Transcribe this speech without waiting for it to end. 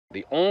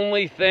The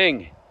only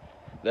thing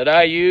that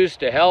I used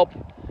to help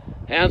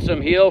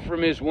Handsome heal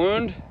from his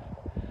wound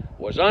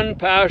was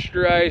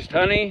unpasteurized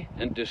honey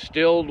and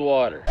distilled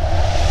water.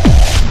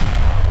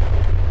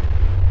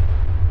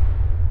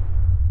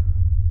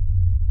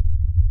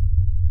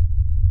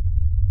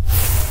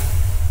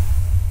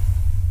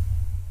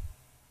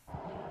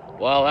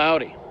 Well,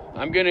 howdy.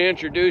 I'm going to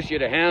introduce you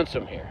to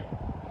Handsome here.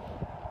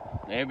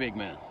 Hey, big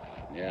man.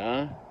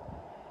 Yeah?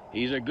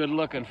 He's a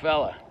good-looking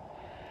fella.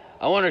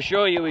 I want to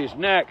show you his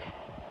neck.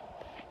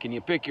 Can you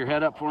pick your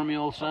head up for me,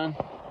 old son?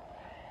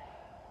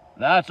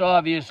 That's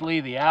obviously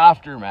the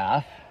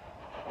aftermath.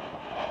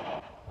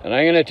 And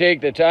I'm going to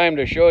take the time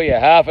to show you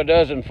half a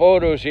dozen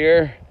photos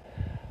here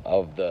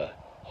of the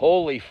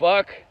holy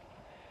fuck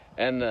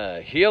and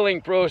the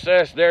healing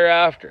process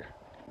thereafter.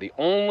 The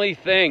only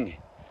thing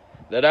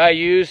that I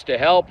used to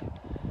help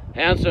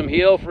Handsome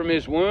heal from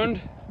his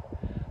wound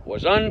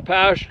was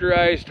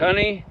unpasteurized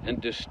honey and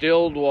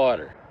distilled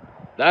water.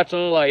 That's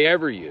all I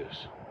ever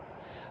use.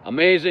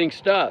 Amazing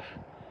stuff.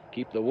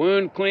 Keep the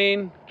wound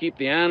clean, keep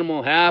the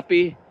animal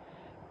happy,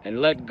 and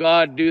let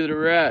God do the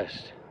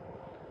rest.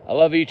 I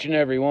love each and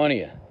every one of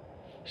you.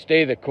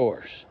 Stay the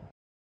course.